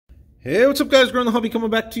Hey, what's up, guys? Growin The Hobby coming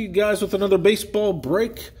back to you guys with another baseball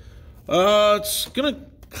break. It's going to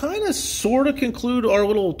kind of sort of conclude our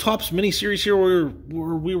little Topps mini-series here where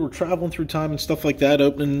we were traveling through time and stuff like that,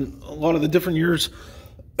 opening a lot of the different years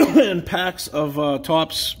and packs of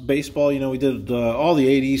Topps baseball. You know, we did all the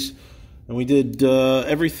 80s, and we did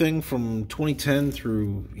everything from 2010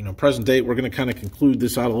 through, present date. We're going to kind of conclude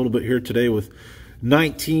this out a little bit here today with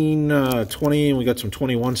 1920, and we got some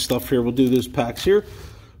 21 stuff here. We'll do those packs here.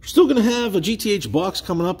 We're still going to have a GTH box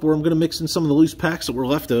coming up where I'm going to mix in some of the loose packs that were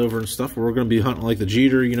left over and stuff where we're going to be hunting like the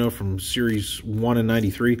Jeter, from Series 1 and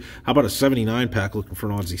 93. How about a 79 pack looking for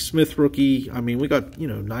an Ozzie Smith rookie? I mean, we got,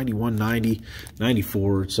 91, 90,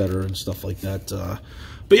 94, etc. and stuff like that.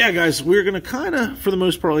 But yeah, guys, we're going to kind of, for the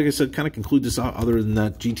most part, like I said, kind of conclude this out other than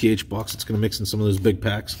that GTH box. It's going to mix in some of those big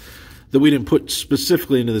packs that we didn't put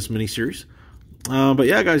specifically into this mini-series. But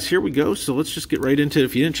yeah, guys, here we go. So let's just get right into it.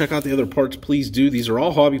 If you didn't check out the other parts, please do. These are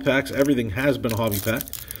all hobby packs. Everything has been a hobby pack.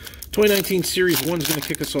 2019 Series 1 is going to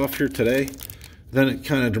kick us off here today. Then it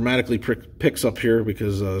kind of dramatically picks up here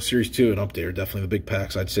because Series 2 and up there are definitely the big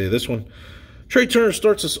packs, I'd say. This one, Trey Turner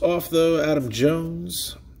starts us off, though. Adam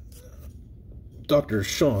Jones, Dr.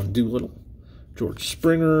 Sean Doolittle, George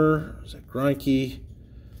Springer, Zach Greinke,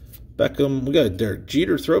 Beckham. We got a Derek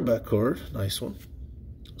Jeter throwback card. Nice one.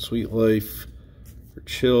 Sweet Life.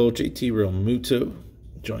 Chill, JT Realmuto,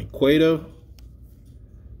 Johnny Cueto,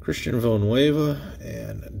 Christian Villanueva,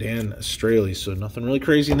 and Dan Straley. So nothing really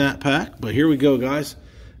crazy in that pack. But here we go, guys.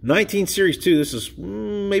 19 Series 2. This is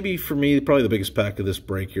maybe for me probably the biggest pack of this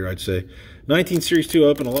break here, I'd say. 19 Series 2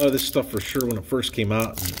 open. A lot of this stuff for sure when it first came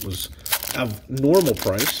out it was of normal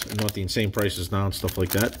price and not the insane prices now and stuff like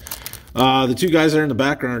that. The two guys there in the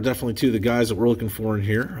background are definitely two of the guys that we're looking for in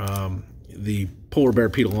here. The Polar Bear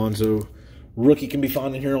Pete Alonso rookie can be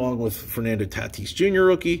found in here along with Fernando Tatis Jr.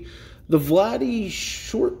 rookie. The Vladdy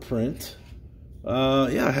short print.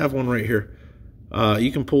 Yeah, I have one right here.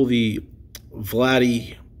 You can pull the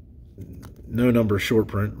Vladdy no number short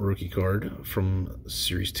print rookie card from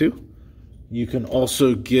Series 2. You can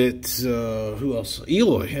also get, who else?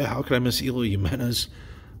 Eloy. Yeah, how could I miss Eloy Jimenez?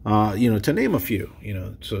 To name a few,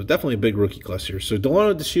 So definitely a big rookie class here. So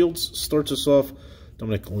Delano DeShields starts us off.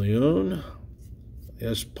 Dominic Leone.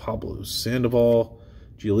 Yes, Pablo Sandoval,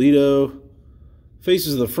 Giolito,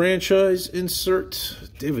 Faces of the Franchise insert,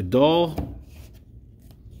 David Dahl.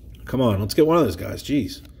 Come on, let's get one of those guys.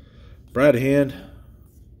 Jeez. Brad Hand,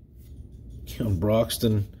 Keon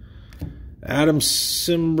Broxton, Adam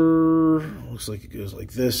Simber. Looks like it goes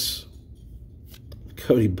like this.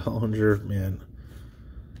 Cody Bellinger, man,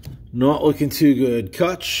 not looking too good.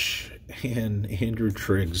 Kutch and Andrew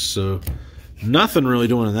Triggs. So nothing really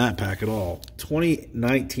doing in that pack at all.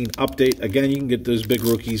 2019 update. Again, you can get those big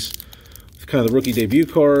rookies with kind of the rookie debut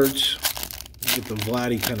cards. You get the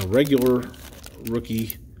Vladdy kind of regular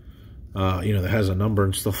rookie, that has a number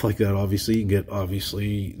and stuff like that. Obviously, you can get,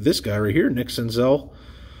 this guy right here, Nick Senzel.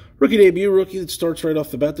 Rookie debut rookie that starts right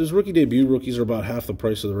off the bat. Those rookie debut rookies are about half the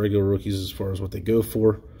price of the regular rookies as far as what they go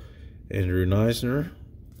for. Andrew Neisner,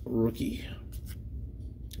 rookie.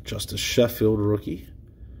 Justice Sheffield, rookie.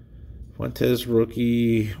 Fuentes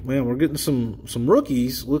rookie. Man, we're getting some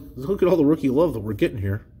rookies. Look at all the rookie love that we're getting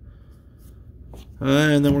here.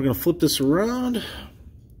 And then we're going to flip this around.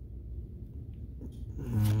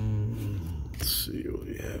 Let's see what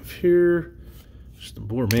we have here. Just a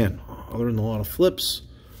board, man. Other than a lot of flips.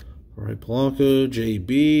 All right, Polanco,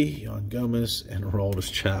 JB, Jan Gomez, and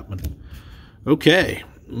Aroldis Chapman. Okay,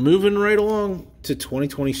 moving right along to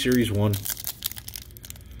 2020 Series 1.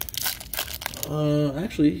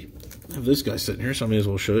 Actually, I have this guy sitting here, so I may as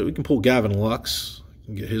well show it. We can pull Gavin Lux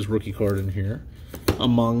and get his rookie card in here.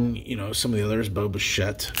 Among, some of the others, Bo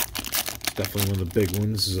Bichette. Definitely one of the big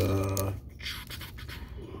ones.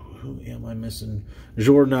 Who am I missing?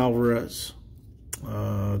 Jordan Alvarez.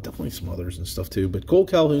 Definitely some others and stuff too. But Cole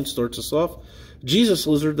Calhoun starts us off. Jesus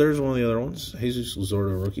Lizard, there's one of the other ones. Jesus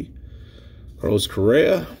Luzardo rookie. Carlos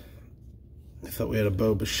Correa. I thought we had a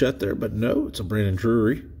Bo Bichette there, but no, it's a Brandon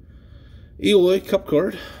Drury. Eloy Cup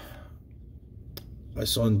card.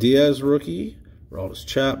 Bison Diaz rookie. Aroldis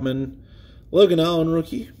Chapman. Logan Allen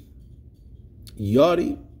rookie.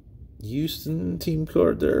 Yachty. Houston team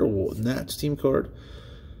card there. Nats team card.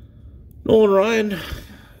 Nolan Ryan.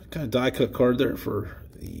 Kind of die cut card there for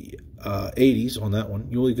the 80s on that one.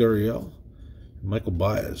 Yuli Gurriel. Michael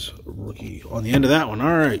Baez rookie on the end of that one.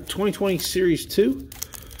 All right, 2020 Series 2.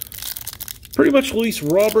 Pretty much Luis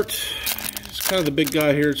Robert. It's kind of the big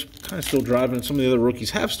guy here. It's kind of still driving it. Some of the other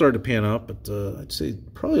rookies have started to pan out, but I'd say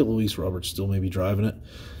probably Luis Robert still maybe driving it.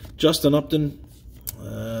 Justin Upton,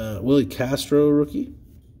 Willie Castro rookie.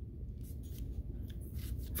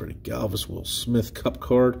 Freddie Galvis, Will Smith Cup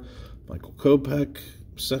card, Michael Kopech,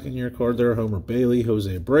 second-year card there, Homer Bailey,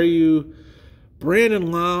 Jose Abreu,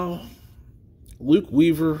 Brandon Lau, Luke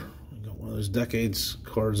Weaver, got one of those decades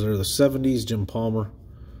cards there, the 70s, Jim Palmer,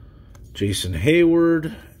 Jason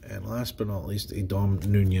Hayward, and last but not least, a Dom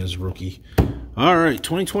Nunez rookie. All right,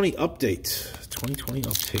 2020 update. 2020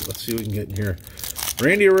 update. Let's see what we can get in here.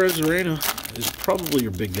 Randy Arozarena is probably your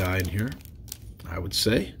big guy in here, I would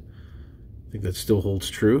say. I think that still holds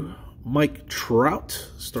true. Mike Trout,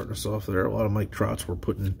 starting us off there. A lot of Mike Trouts we're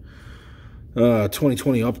putting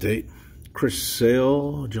 2020 update. Chris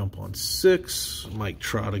Sale, jump on 6. Mike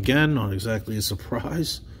Trout again, not exactly a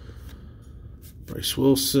surprise. Bryce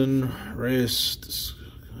Wilson, Reyes,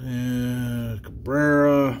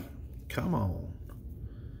 Cabrera, come on.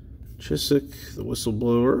 Chiswick, the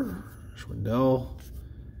whistleblower, Schwindel,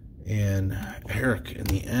 and Eric in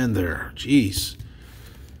the end there. Jeez.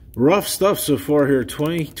 Rough stuff so far here.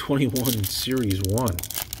 2021 Series 1.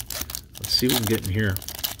 Let's see what we can get in here.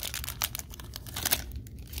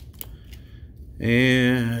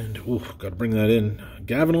 And, ooh, got to bring that in.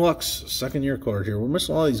 Gavin Lux, second-year card here. We're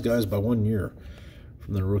missing all these guys by 1 year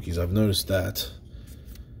from the rookies. I've noticed that.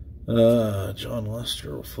 John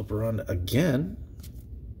Lester will flip around again.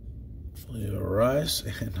 Leo Rice.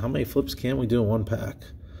 And how many flips can we do in one pack?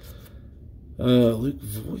 Luke,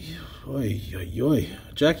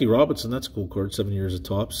 Jackie Robinson, that's a cool card. 7 years of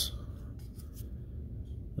tops.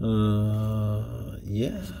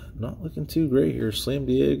 Yeah, not looking too great here. Slam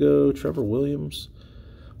Diego, Trevor Williams,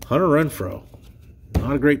 Hunter Renfroe.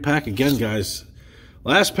 Not a great pack again, guys.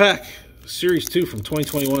 Last pack, Series 2 from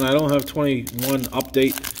 2021. I don't have 21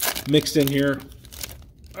 update mixed in here.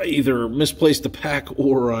 I either misplaced the pack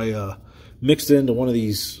or I mixed it into one of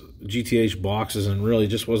these GTH boxes and really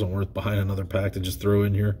just wasn't worth buying another pack to just throw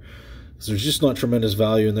in here. So there's just not tremendous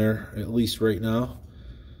value in there, at least right now.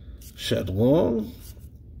 Shed Long,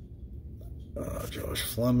 Josh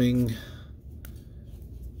Fleming,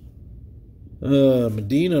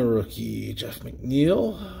 Medina rookie, Jeff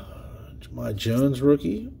McNeil, Jahmai Jones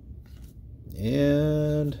rookie,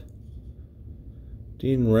 and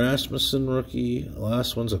Dean Rasmussen rookie. The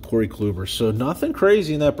last one's a Corey Kluber. So nothing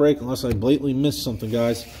crazy in that break unless I blatantly missed something,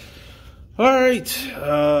 guys. All right.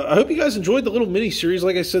 I hope you guys enjoyed the little mini-series.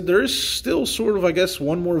 Like I said, there is still sort of, I guess,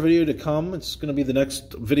 one more video to come. It's going to be the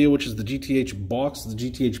next video, which is the GTH box, the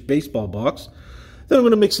GTH baseball box. Then I'm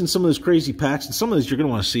going to mix in some of those crazy packs. And some of these you're going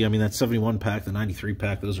to want to see. I mean, that 71 pack, the 93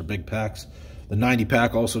 pack, those are big packs. The 90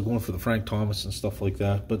 pack also going for the Frank Thomas and stuff like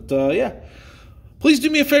that. But, yeah. Please do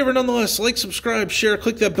me a favor nonetheless. Like, subscribe, share,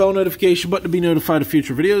 click that bell notification button to be notified of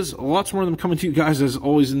future videos. Lots more of them coming to you guys, as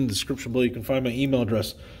always, in the description below. You can find my email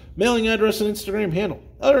address, mailing address, and Instagram handle.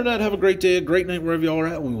 Other than that, have a great day, a great night wherever you all are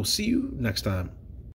at, and we will see you next time.